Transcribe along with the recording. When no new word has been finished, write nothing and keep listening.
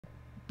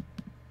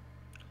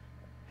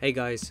Hey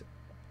guys,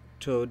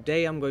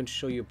 today I'm going to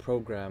show you a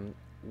program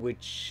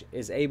which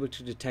is able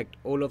to detect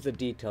all of the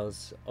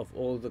details of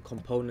all the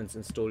components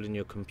installed in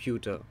your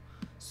computer.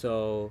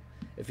 So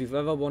if you've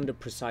ever wondered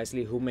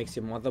precisely who makes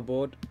your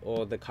motherboard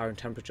or the current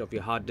temperature of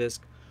your hard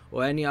disk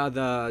or any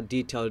other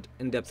detailed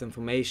in-depth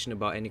information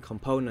about any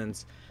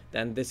components,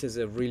 then this is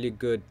a really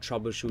good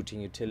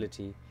troubleshooting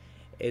utility.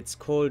 It's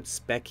called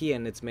Speccy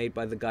and it's made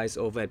by the guys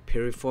over at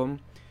Piriform.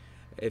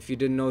 If you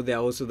didn't know, they're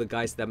also the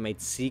guys that made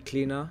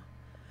CCleaner.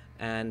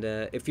 And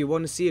if you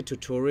want to see a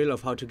tutorial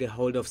of how to get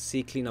hold of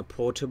CCleaner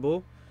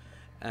Portable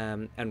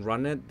and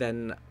run it,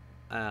 then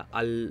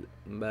I'll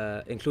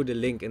include a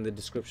link in the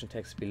description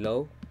text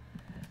below.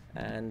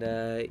 And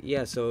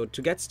yeah, so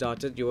to get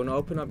started, you want to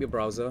open up your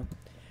browser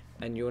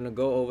and you want to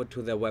go over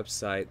to their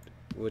website,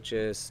 which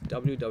is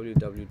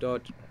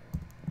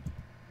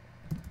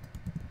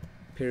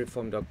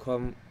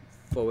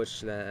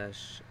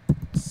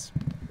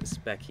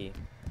www.piriform.com/Speccy.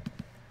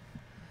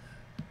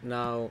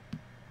 Now,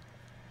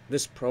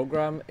 this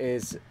program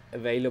is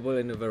available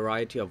in a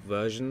variety of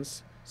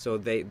versions. So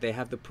they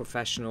have the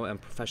professional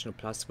and professional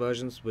plus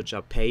versions, which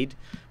are paid,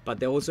 but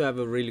they also have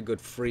a really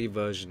good free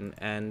version.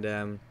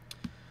 And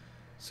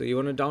so you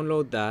want to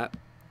download that,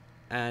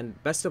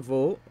 and best of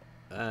all,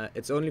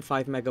 it's only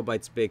 5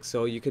 megabytes big,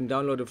 so you can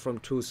download it from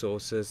two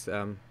sources.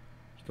 You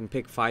can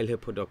pick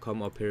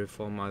filehippo.com or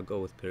Piriform. I'll go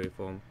with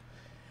Piriform,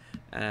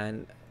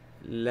 and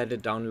let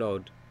it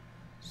download.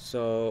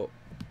 So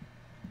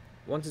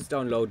once it's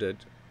downloaded,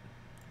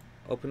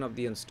 open up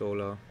the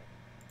installer.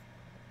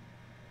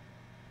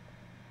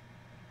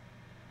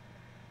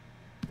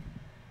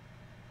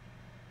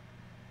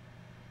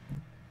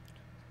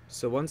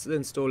 So once the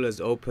installer is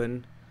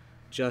open,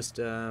 just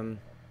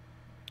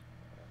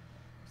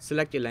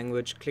select your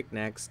language, click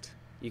next.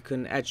 You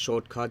can add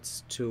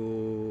shortcuts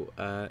to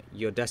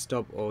your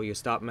desktop or your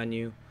start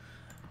menu.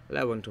 I'll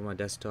add one to my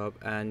desktop,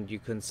 and you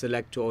can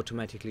select to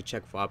automatically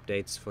check for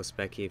updates for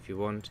Speccy if you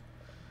want.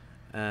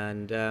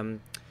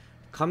 And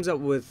comes up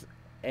with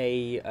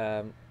a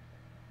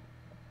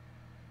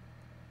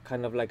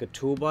kind of like a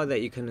toolbar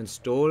that you can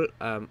install.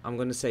 I'm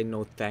going to say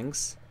no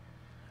thanks,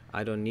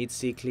 I don't need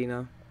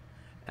CCleaner,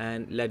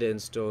 and let it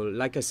install.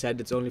 Like I said,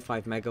 it's only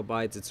 5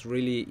 megabytes. It's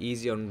really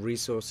easy on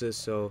resources,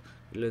 so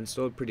it'll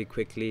install pretty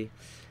quickly.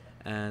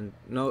 And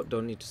no,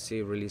 don't need to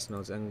see release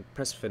notes, and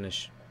press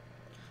finish.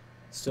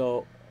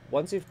 So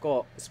once you've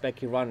got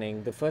Speccy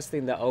running, the first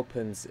thing that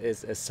opens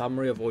is a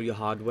summary of all your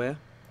hardware.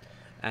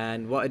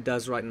 And what it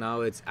does right now,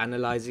 it's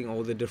analyzing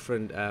all the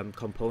different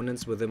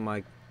components within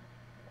my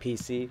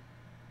PC,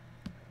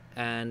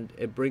 and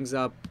it brings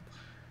up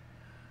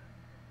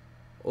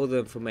all the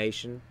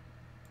information.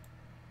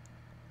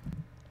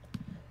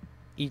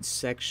 Each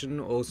section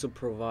also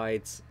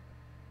provides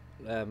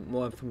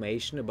more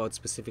information about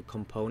specific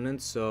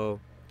components. So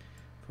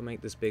if I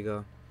make this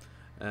bigger,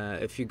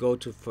 if you go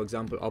to, for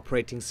example,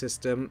 operating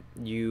system,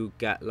 you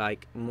get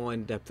like more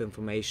in-depth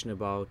information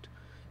about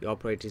your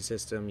operating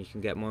system. You can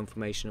get more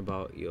information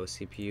about your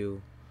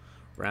CPU,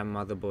 RAM,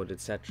 motherboard,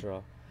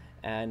 etc.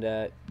 And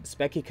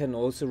Speccy can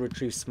also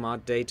retrieve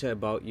smart data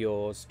about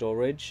your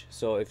storage.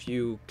 So if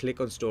you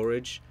click on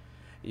storage,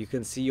 you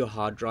can see your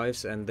hard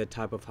drives and the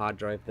type of hard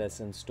drive that's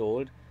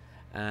installed,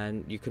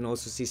 and you can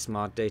also see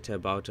smart data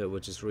about it,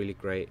 which is really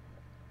great.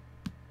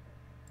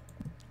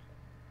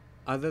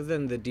 Other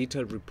than the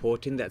detailed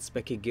reporting that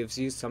Speccy gives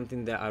you,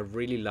 something that I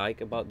really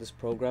like about this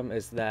program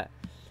is that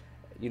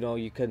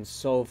you can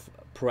solve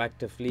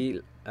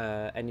proactively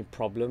any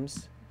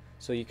problems.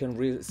 So you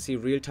can see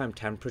real-time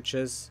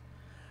temperatures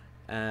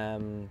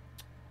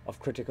of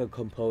critical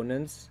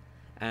components,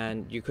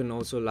 and you can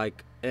also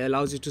it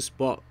allows you to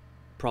spot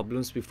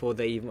problems before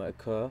they even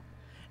occur.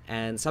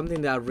 And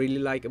something that I really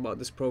like about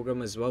this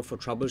program as well for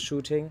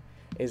troubleshooting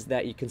is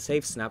that you can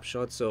save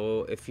snapshots.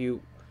 So if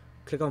you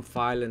click on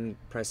file and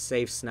press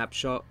save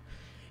snapshot,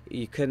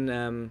 you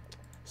can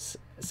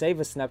save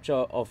a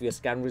snapshot of your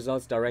scan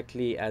results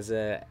directly as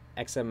a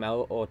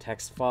XML or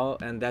text file,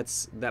 and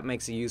that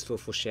makes it useful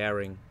for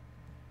sharing.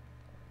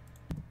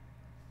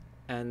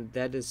 And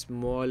that is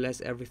more or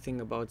less everything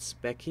about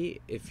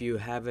Speccy. If you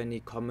have any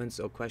comments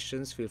or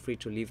questions, feel free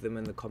to leave them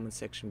in the comment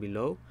section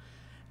below,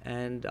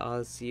 and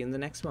I'll see you in the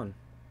next one.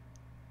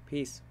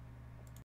 Peace.